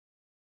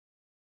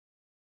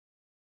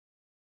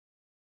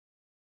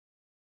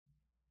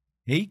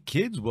Hey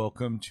kids,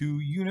 welcome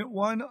to Unit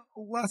 1,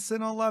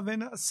 Lesson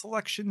 11,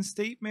 Selection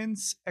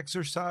Statements,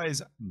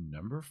 Exercise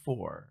number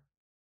 4.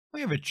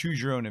 We have a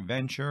Choose Your Own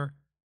Adventure.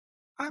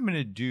 I'm going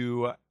to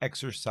do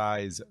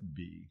Exercise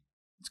B.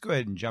 Let's go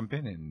ahead and jump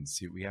in and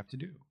see what we have to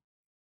do.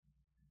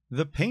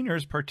 The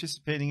painter's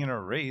participating in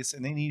a race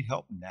and they need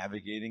help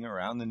navigating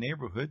around the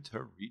neighborhood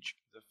to reach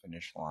the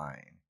finish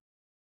line.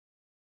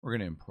 We're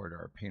going to import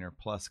our Painter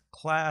Plus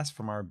class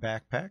from our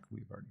backpack.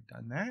 We've already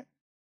done that.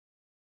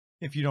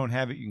 If you don't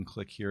have it, you can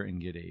click here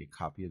and get a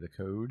copy of the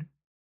code.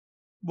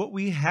 What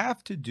we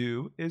have to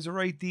do is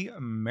write the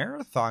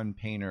Marathon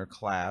Painter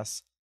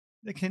class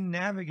that can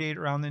navigate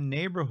around the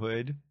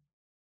neighborhood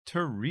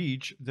to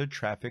reach the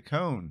traffic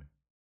cone.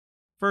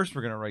 First,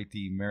 we're going to write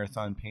the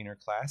Marathon Painter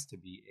class to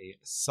be a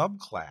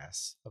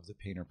subclass of the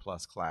Painter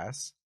Plus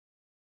class.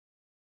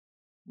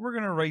 We're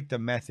going to write the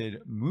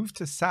method move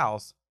to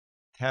south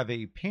to have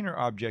a painter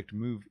object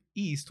move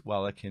east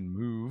while it can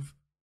move,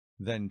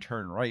 then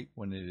turn right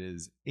when it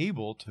is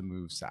able to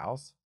move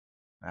south.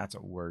 That's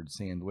a word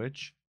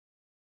sandwich.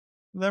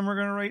 Then we're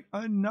going to write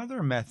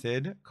another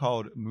method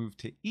called move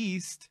to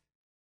east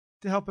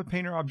to help a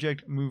painter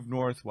object move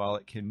north while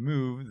it can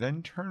move,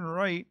 then turn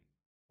right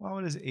while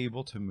it is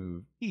able to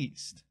move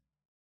east.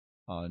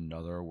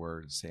 Another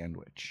word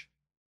sandwich.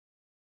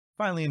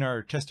 Finally, in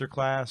our tester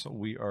class,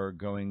 we are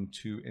going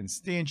to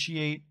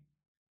instantiate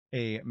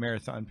a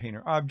Marathon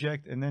Painter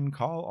object and then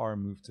call our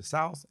move to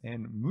south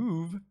and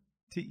move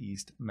to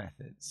east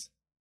methods.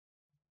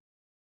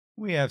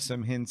 We have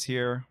some hints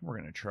here. We're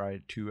going to try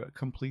to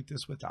complete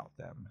this without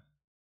them.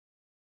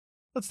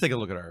 Let's take a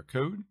look at our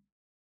code.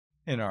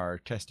 In our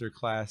tester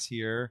class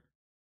here,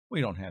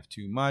 we don't have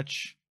too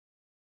much.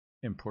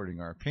 Importing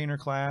our painter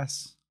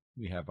class,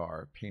 we have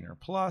our painter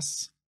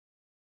plus.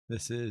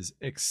 This is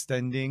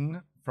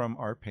extending from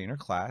our painter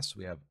class.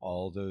 We have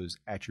all those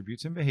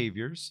attributes and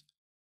behaviors.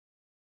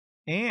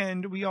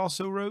 And we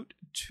also wrote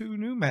two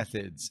new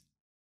methods.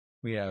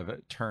 We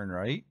have turn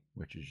right,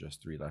 which is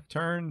just 3 left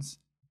turns,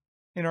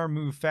 and our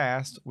move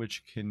fast,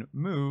 which can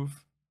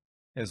move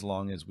as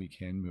long as we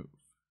can move.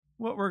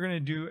 What we're going to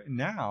do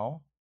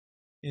now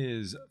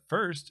is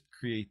first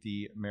create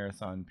the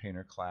Marathon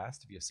Painter class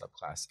to be a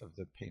subclass of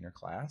the Painter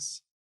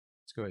class.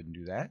 Let's go ahead and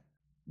do that.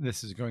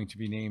 This is going to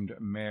be named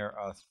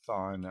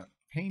Marathon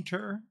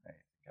Painter. I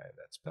think I have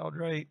that spelled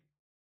right.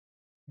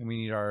 And we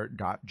need our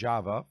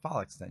 .java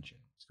file extension.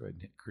 Let's go ahead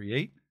and hit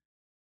create.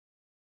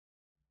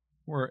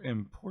 We're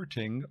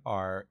importing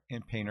our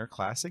Painter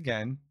class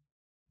again,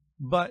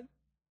 but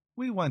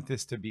we want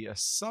this to be a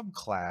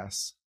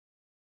subclass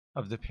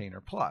of the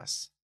Painter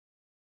Plus.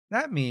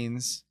 That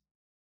means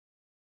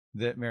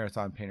that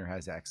Marathon Painter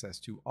has access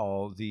to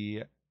all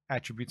the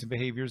attributes and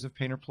behaviors of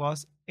Painter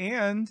Plus,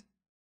 and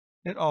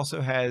it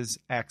also has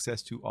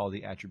access to all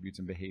the attributes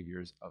and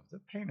behaviors of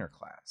the Painter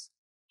class.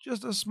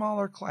 Just a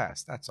smaller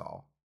class, that's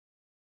all.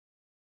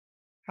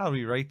 How do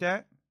we write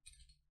that?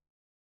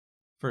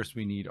 First,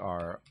 we need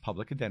our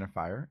public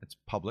identifier. It's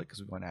public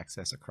because we want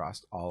access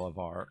across all of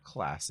our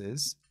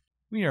classes.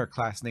 We need our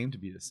class name to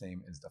be the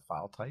same as the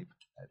file type.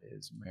 That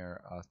is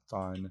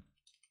Marathon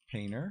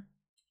Painter.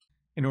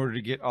 In order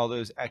to get all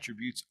those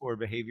attributes or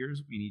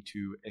behaviors, we need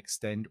to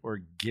extend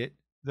or get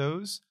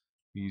those.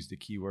 We use the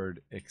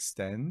keyword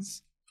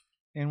extends,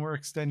 and we're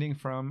extending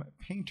from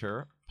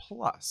Painter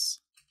Plus.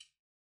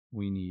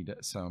 We need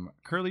some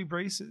curly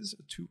braces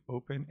to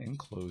open and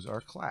close our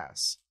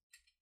class.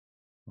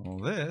 Well,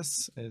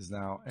 this is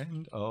now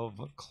end of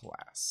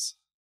class.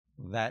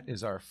 That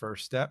is our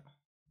first step.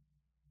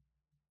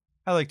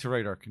 I like to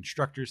write our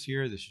constructors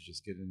here. This is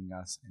just getting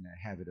us in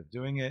a habit of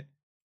doing it.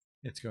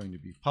 It's going to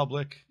be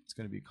public. It's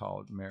going to be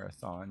called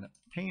Marathon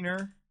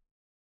Painter.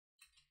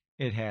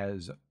 It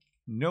has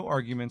no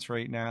arguments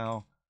right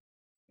now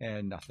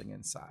and nothing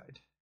inside.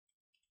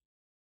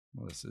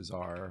 Well, this is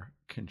our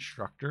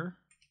constructor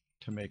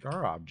to make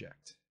our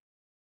object.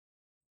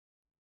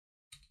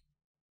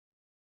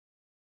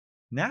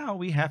 Now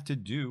we have to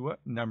do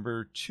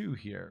number 2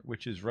 here,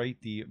 which is write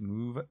the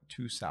move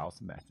to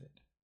south method.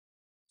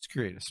 Let's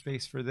create a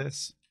space for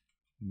this.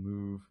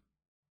 Move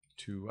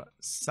to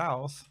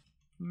south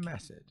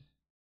method.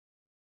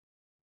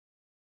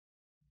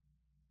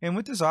 And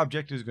what this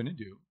object is going to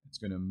do, it's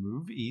going to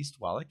move east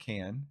while it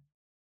can.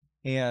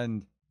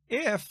 And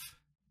if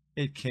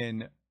it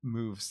can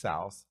move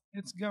south,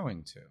 it's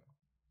going to.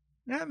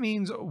 That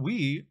means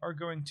we are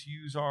going to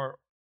use our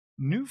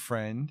new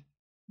friend,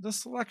 the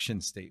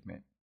selection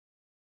statement.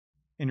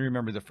 And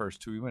remember the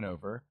first two we went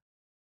over.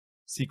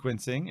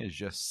 Sequencing is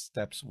just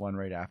steps one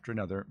right after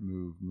another.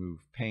 Move,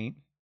 move, paint.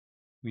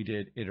 We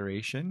did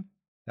iteration.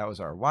 That was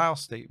our while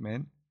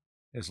statement.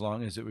 As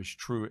long as it was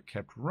true, it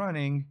kept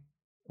running.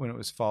 When it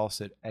was false,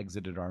 it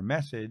exited our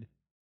method.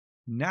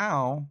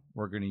 Now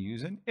we're going to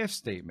use an if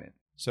statement.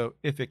 So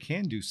if it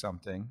can do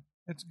something,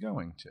 it's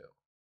going to.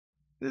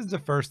 This is the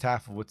first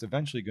half of what's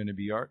eventually going to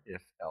be our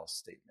if-else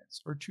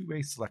statements, or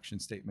two-way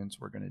selection statements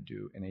we're going to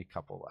do in a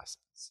couple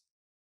lessons.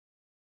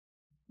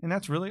 And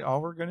that's really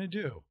all we're going to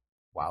do.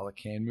 While it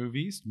can move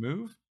east,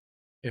 move.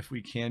 If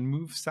we can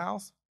move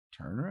south,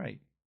 turn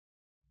right.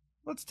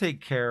 Let's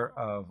take care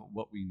of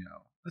what we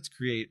know. Let's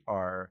create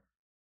our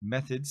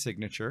method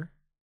signature.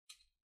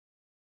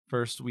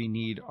 First, we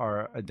need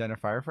our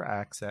identifier for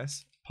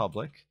access,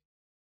 public.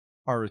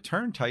 Our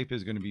return type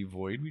is going to be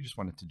void. We just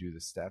wanted to do the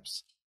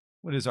steps.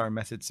 What is our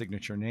method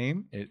signature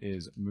name? It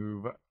is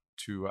move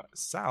to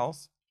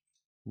south.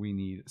 We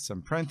need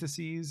some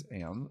parentheses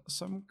and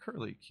some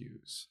curly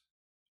cues.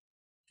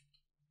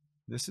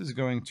 This is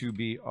going to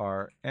be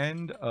our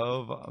end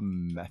of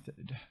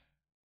method.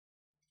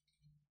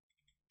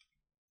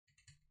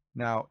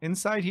 Now,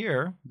 inside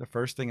here, the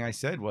first thing I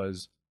said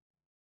was,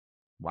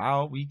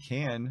 while we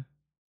can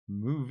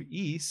move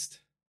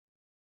east,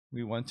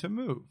 we want to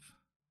move.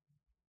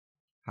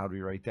 How do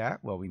we write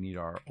that? Well, we need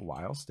our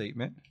while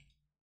statement,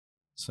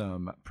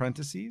 some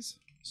parentheses,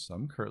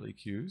 some curly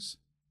cues.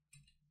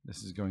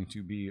 This is going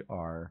to be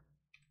our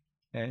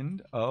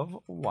end of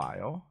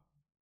while.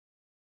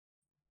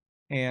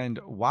 And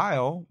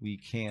while we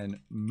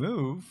can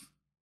move,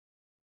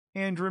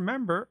 and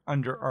remember,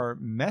 under our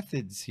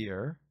methods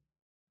here,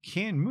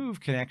 can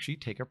move can actually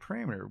take a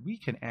parameter. We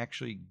can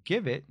actually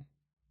give it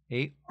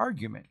an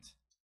argument.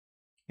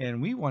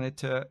 And we want it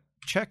to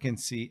check and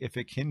see if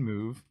it can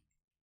move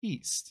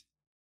east.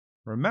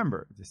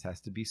 Remember, this has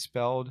to be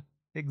spelled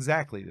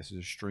exactly. This is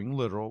a string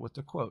literal with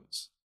the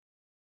quotes.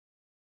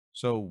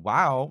 So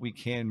while we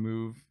can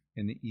move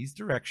in the east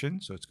direction,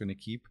 so it's going to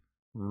keep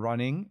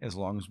running as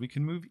long as we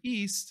can move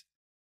east,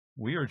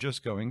 we are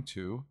just going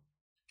to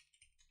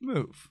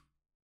move.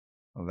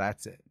 Well,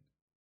 that's it.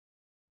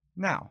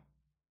 Now,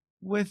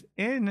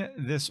 within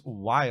this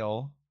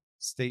while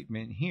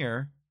statement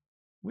here,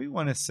 we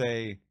want to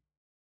say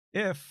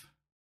if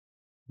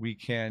we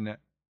can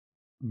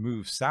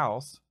move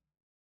south,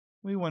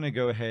 we want to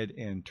go ahead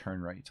and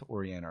turn right to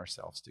orient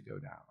ourselves to go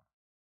down.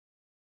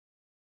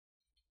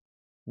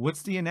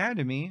 What's the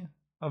anatomy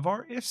of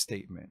our if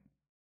statement?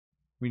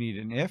 We need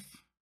an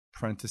if,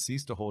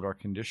 parentheses to hold our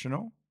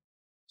conditional,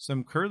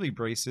 some curly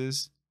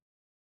braces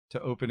to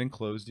open and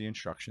close the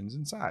instructions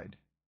inside.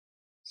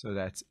 So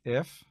that's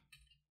if.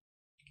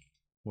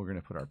 We're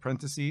going to put our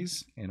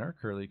parentheses and our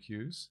curly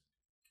cues.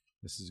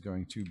 This is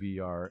going to be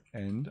our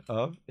end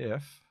of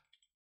if.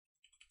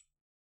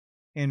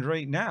 And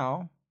right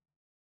now,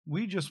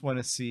 we just want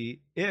to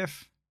see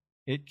if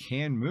it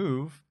can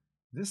move,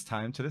 this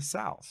time to the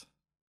south.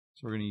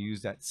 So we're going to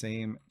use that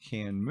same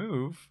can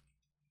move.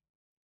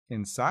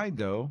 Inside,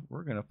 though,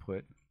 we're going to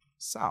put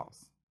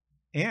south.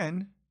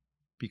 And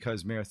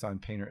because Marathon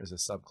Painter is a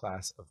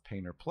subclass of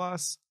Painter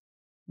Plus,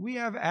 we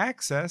have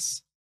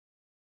access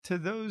to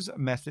those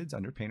methods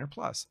under Painter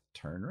Plus.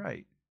 Turn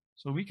right.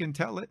 So we can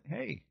tell it,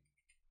 hey,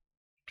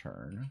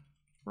 turn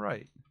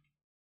right.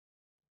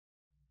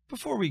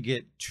 Before we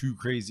get too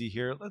crazy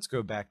here, let's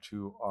go back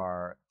to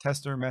our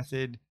tester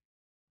method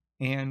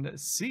and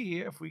see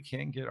if we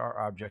can get our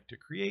object to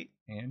create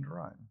and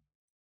run.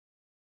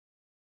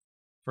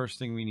 First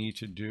thing we need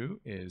to do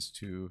is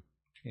to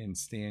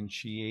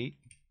instantiate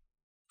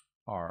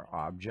our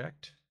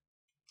object.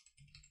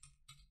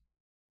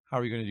 How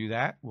are we going to do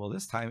that? Well,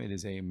 this time it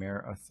is a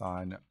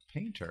Marathon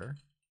Painter.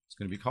 It's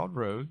going to be called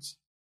roads.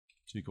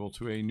 It's equal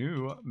to a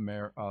new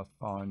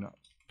Marathon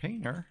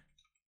Painter.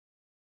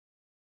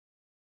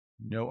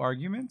 No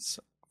arguments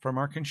from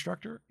our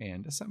constructor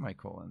and a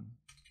semicolon.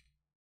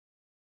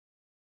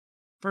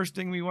 First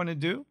thing we want to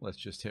do, let's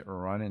just hit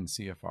run and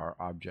see if our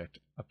object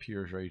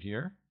appears right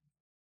here.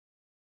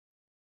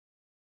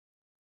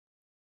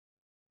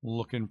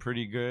 Looking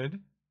pretty good.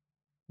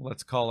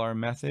 Let's call our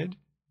method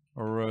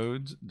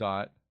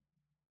roads.move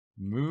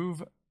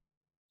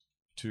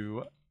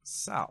to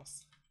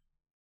south.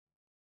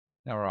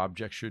 Now our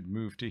object should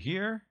move to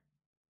here,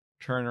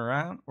 turn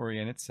around,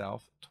 orient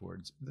itself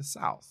towards the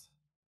south.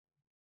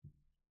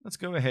 Let's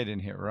go ahead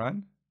and hit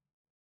run.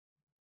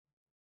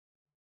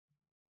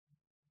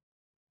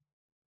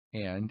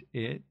 And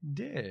it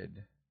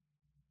did.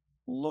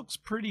 Looks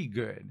pretty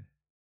good.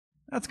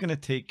 That's going to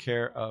take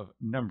care of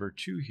number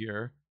 2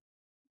 here.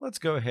 Let's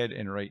go ahead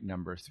and write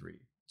number 3.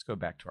 Let's go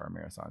back to our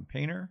Marathon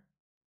Painter.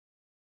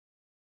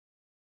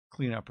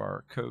 Clean up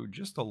our code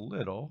just a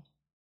little.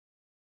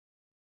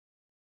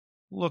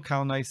 Look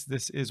how nice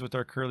this is with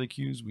our curly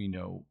cues. We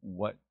know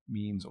what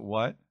means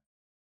what.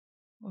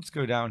 Let's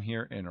go down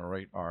here and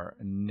write our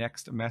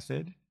next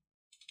method.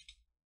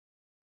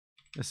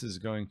 This is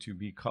going to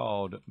be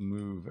called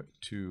move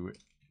to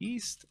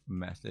east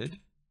method.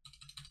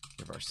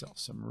 Give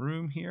ourselves some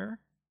room here.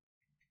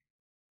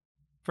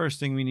 First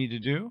thing we need to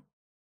do,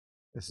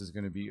 this is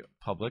going to be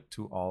public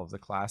to all of the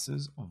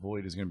classes.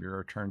 Void is going to be our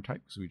return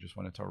type, so we just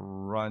wanted to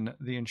run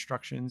the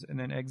instructions and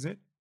then exit.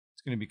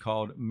 It's going to be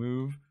called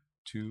move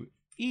to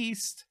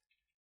east,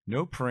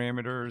 no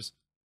parameters,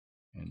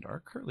 and our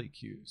curly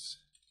cues.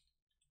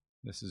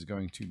 This is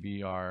going to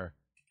be our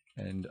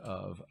end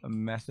of a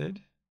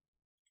method.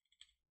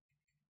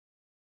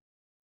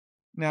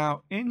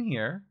 Now in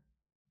here,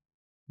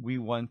 we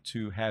want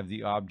to have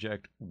the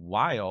object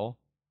while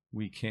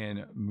we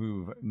can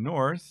move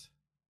north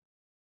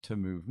to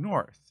move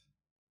north.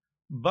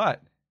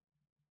 But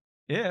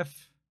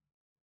if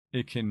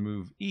it can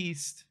move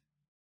east,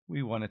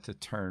 we want it to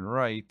turn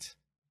right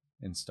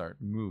and start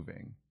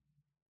moving.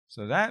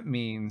 So that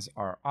means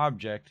our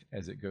object,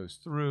 as it goes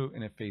through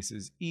and it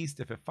faces east,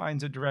 if it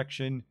finds a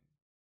direction,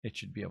 it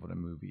should be able to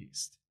move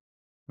east.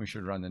 We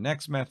should run the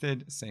next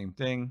method, same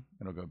thing.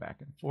 It'll go back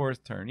and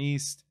forth, turn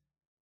east,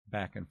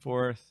 back and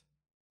forth,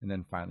 and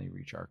then finally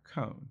reach our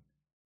cone.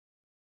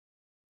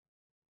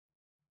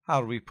 How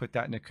do we put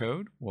that into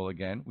code? Well,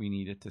 again, we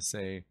need it to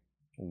say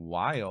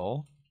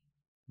while.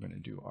 We're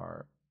going to do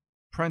our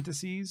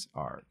parentheses,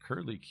 our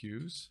curly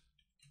cues,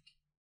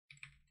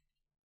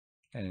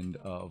 end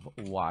of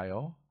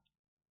while.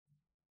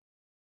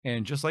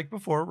 And just like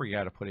before, we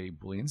got to put a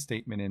Boolean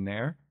statement in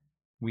there.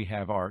 We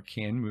have our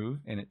can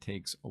move, and it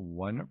takes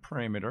one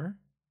parameter.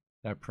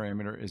 That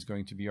parameter is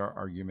going to be our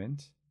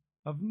argument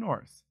of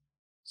north.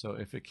 So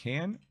if it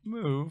can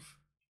move,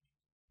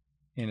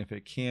 and if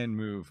it can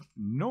move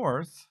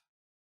north,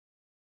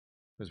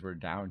 because we're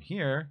down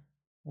here,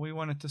 we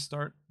want it to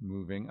start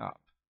moving up.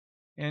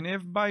 And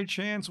if by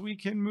chance we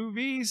can move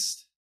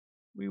east,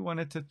 we want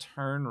it to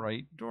turn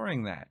right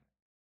during that.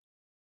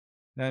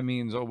 That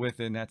means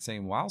within that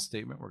same while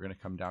statement, we're going to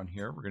come down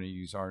here. We're going to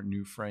use our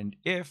new friend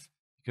if,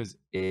 because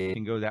it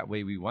can go that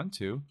way we want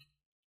to.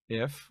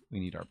 If, we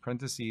need our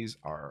parentheses,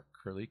 our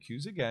curly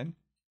cues again.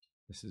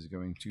 This is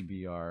going to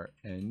be our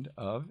end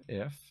of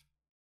if.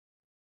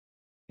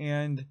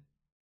 And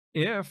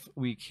if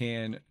we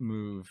can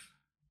move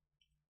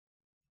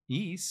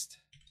east,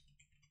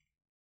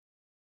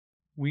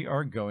 we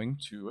are going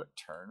to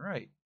turn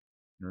right.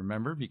 And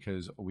remember,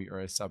 because we are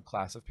a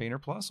subclass of Painter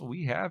Plus,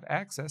 we have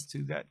access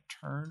to that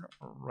turn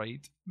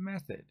right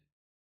method.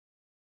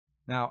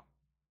 Now,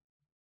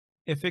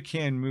 if it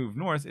can move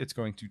north, it's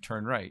going to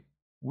turn right.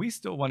 We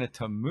still want it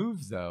to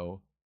move,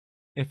 though,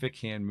 if it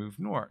can move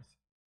north.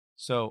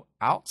 So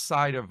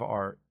outside of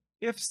our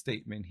if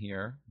statement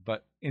here,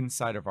 but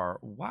inside of our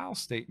while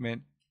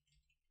statement,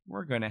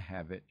 we're going to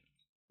have it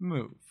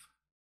move.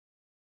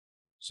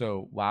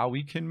 So while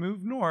we can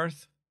move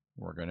north,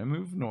 we're going to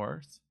move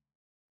north.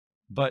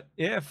 But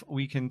if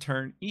we can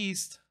turn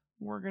east,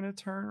 we're going to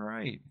turn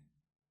right.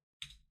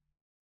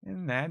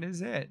 And that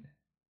is it.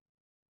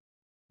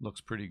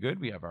 Looks pretty good.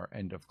 We have our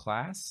end of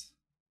class.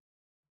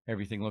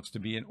 Everything looks to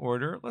be in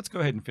order. Let's go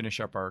ahead and finish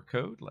up our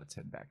code. Let's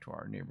head back to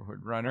our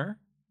neighborhood runner.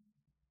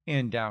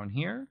 And down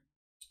here,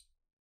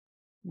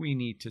 we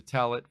need to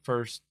tell it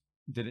first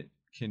that it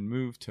can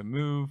move to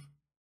move.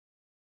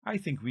 I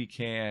think we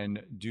can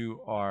do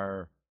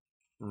our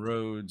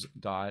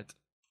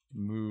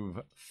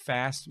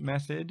roads.moveFast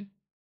method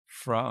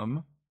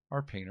from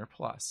our Painter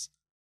Plus.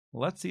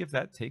 Let's see if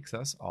that takes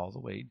us all the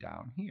way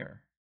down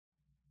here.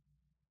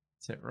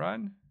 Let's hit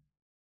run.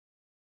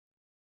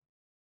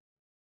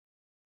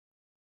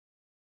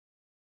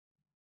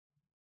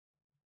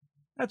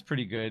 That's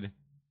pretty good.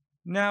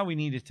 Now we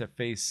need it to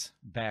face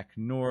back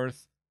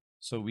north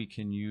so we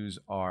can use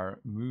our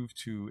move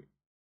to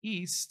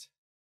east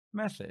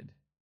method.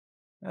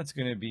 That's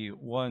going to be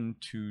 1,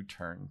 2,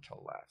 turn to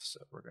left.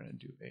 So we're going to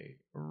do a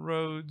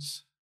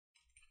roads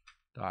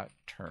dot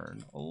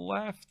turn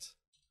left.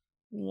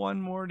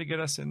 One more to get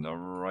us in the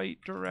right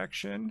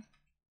direction.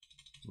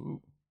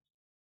 Ooh.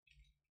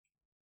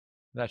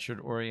 That should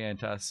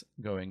orient us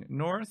going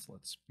north.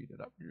 Let's speed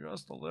it up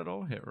just a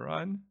little. Hit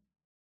run.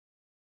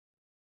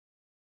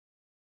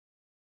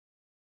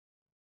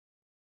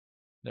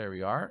 There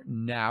we are.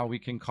 Now we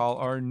can call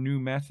our new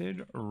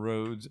method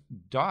roads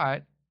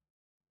dot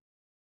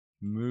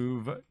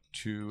move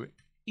to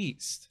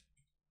east.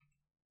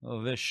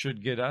 Well, this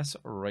should get us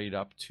right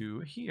up to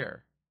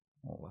here.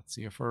 Well, let's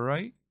see if we're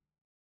right.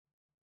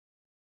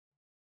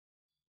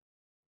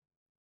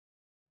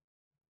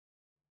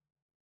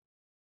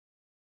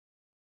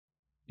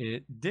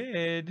 It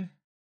did.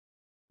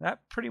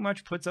 That pretty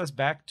much puts us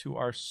back to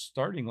our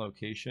starting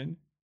location.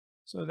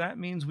 So that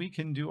means we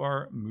can do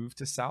our move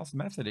to south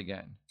method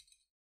again.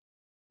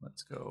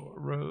 Let's go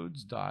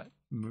roads dot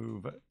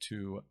move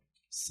to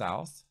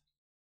south.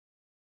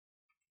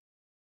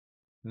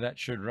 That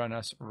should run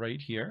us right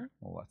here.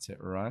 Well, let's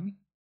hit run.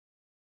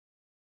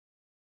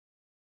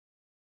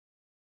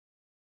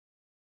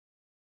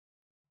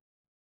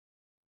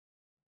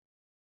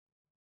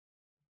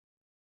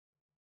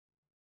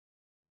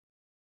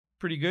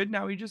 Pretty good.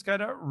 Now we just got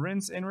to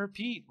rinse and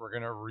repeat. We're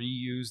going to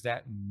reuse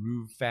that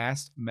move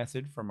fast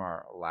method from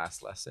our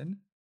last lesson.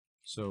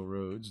 So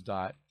roads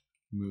dot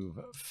move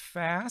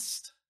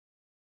fast.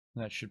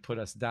 That should put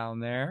us down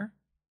there.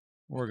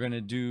 We're going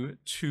to do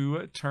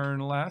 2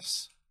 turn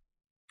lefts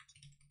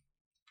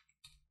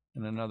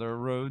and another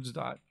roads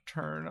dot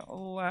turn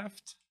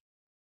left.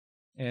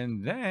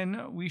 And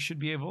then we should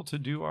be able to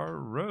do our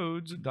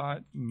roads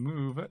dot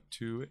move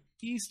to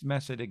east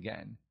method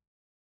again.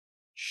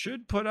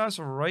 Should put us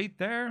right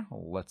there.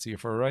 Let's see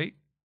if we're right.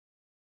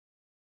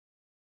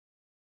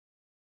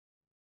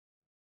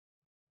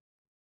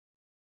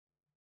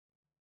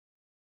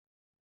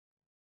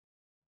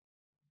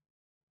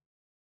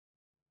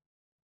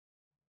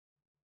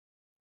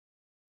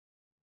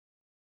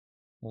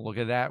 Look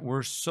at that.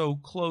 We're so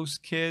close,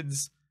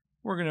 kids.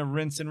 We're going to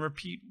rinse and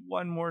repeat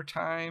one more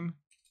time.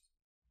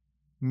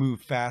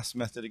 move fast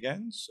method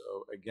again.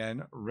 So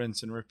again,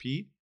 rinse and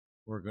repeat.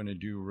 We're going to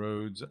do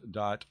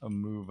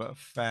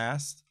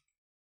roads.moveFast.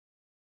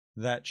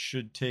 That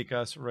should take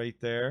us right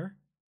there.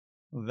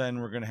 Then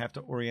we're going to have to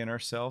orient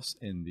ourselves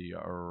in the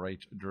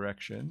right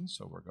direction.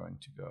 So we're going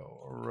to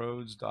go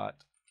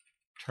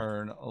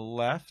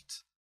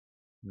roads.turnLeft.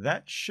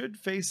 That should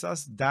face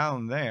us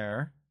down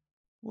there.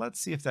 Let's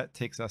see if that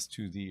takes us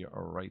to the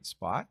right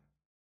spot.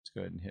 Let's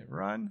go ahead and hit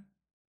run.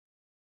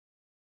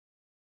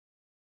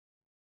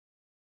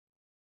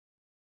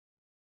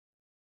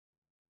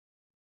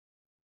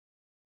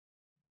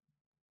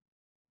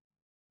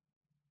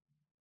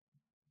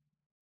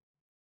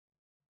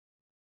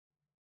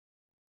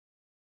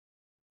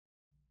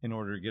 In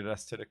order to get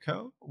us to the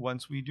code,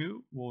 once we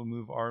do, we'll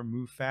move our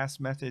move fast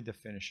method to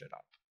finish it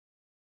up.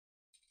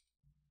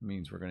 It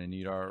means we're going to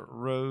need our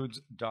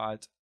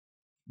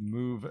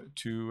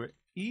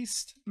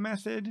roads.moveToEast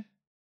method.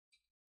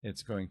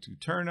 It's going to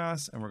turn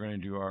us, and we're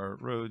going to do our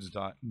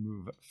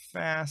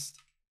roads.moveFast.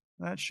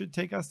 That should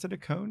take us to the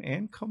cone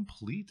and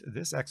complete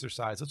this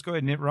exercise. Let's go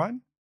ahead and hit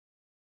run.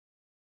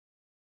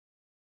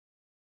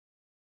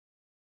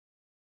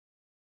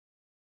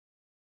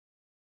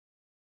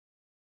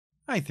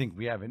 I think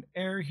we have an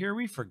error here.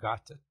 We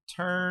forgot to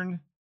turn.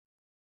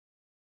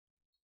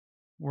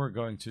 We're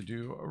going to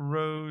do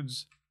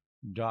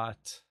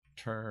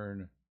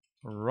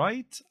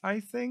roads.turnRight, I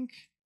think.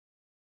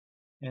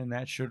 And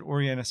that should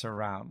orient us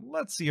around.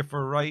 Let's see if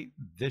we're right.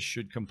 This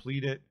should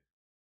complete it.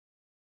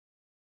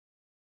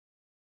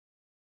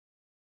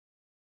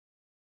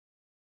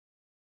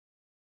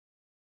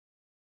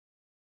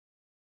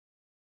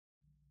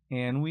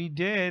 And we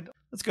did.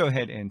 Let's go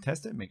ahead and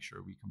test it. Make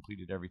sure we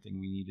completed everything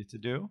we needed to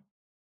do.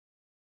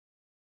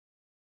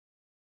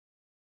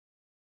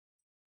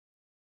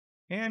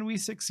 And we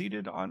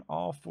succeeded on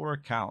all 4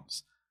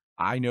 accounts.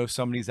 I know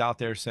somebody's out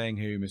there saying,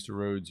 hey, Mr.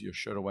 Rhodes, you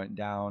should have went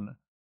down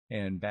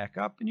and back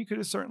up. And you could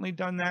have certainly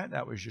done that.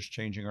 That was just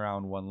changing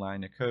around one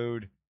line of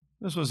code.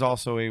 This was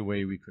also a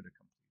way we could have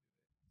completed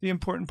it. The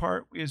important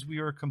part is we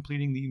are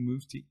completing the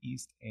move to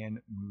east and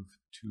move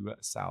to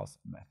south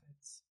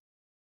methods.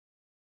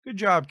 Good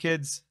job,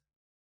 kids.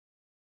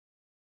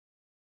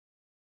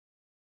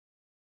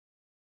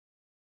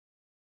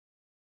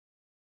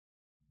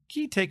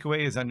 Key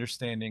takeaway is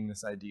understanding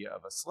this idea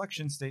of a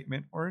selection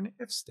statement or an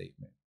if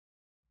statement.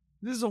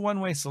 This is a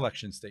one-way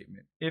selection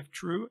statement. If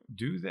true,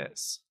 do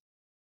this.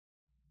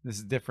 This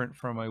is different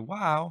from a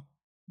while,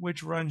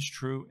 which runs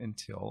true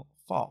until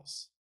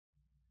false.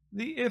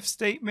 The if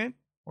statement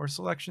or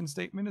selection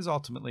statement is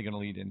ultimately going to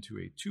lead into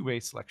a two-way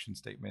selection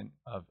statement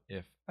of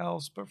if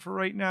else, but for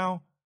right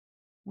now,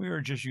 we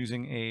are just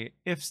using a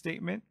if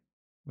statement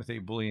with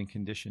a boolean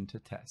condition to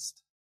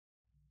test.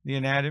 The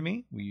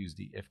anatomy, we use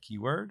the if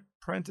keyword,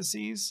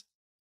 parentheses.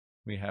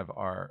 We have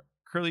our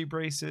curly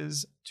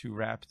braces to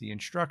wrap the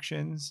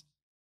instructions,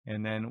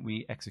 and then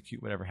we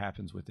execute whatever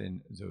happens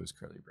within those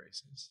curly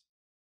braces.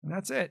 And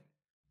that's it.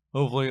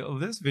 Hopefully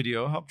this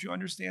video helped you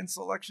understand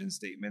selection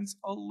statements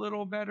a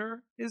little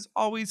better. As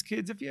always,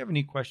 kids, if you have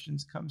any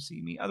questions, come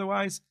see me.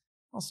 Otherwise,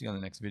 I'll see you on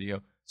the next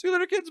video. See you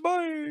later, kids.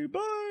 Bye.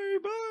 Bye.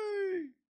 Bye.